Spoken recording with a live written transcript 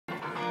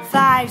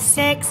5,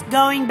 6,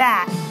 going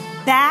back.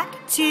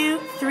 Back, 2,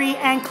 3,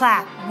 and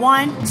clap.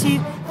 1, 2,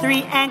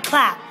 3, and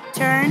clap.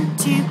 Turn,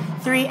 2,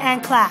 3,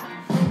 and clap.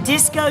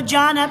 Disco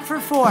John up for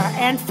 4,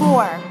 and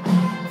 4.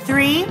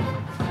 3,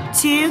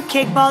 2,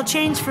 kickball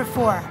change for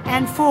 4,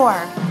 and 4.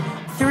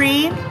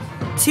 3,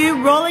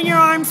 2, rolling your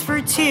arms for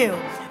 2.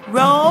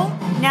 Roll,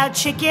 now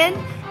chicken,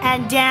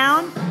 and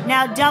down,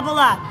 now double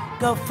up.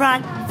 Go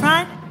front,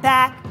 front,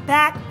 back,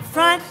 back,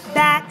 front,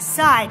 back,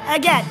 side.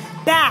 Again,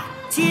 back,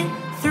 2,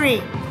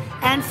 3,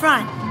 and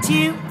front,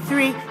 2,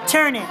 3,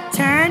 turn it.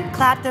 Turn,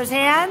 clap those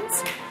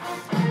hands.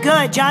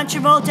 Good, John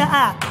Travolta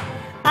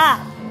up,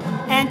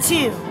 and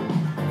 2,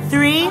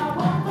 3,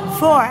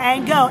 4,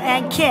 and go,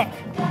 and kick.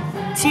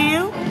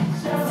 2,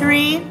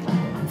 3,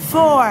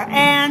 4,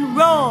 and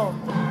roll.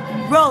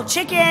 Roll,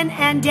 chicken,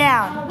 and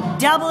down.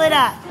 Double it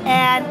up,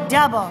 and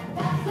double.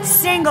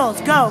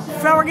 Singles, go.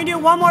 We're gonna do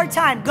it one more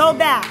time. Go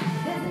back,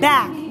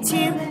 back,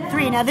 2,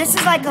 3. Now this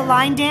is like a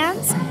line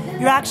dance.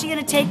 You're actually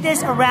gonna take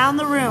this around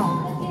the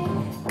room.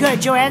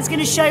 Good, Joanne's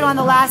gonna show you on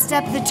the last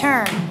step of the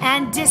turn.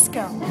 And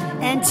disco,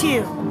 and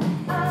 2,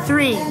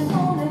 3,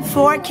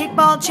 4,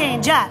 kickball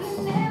change up,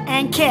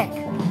 and kick,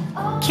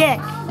 kick.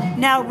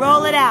 Now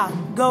roll it out.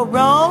 Go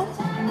roll,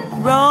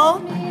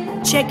 roll,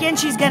 chicken.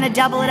 She's gonna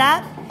double it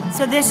up.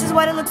 So this is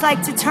what it looks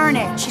like to turn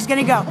it. She's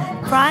gonna go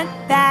front,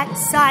 back,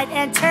 side,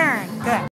 and turn. Good.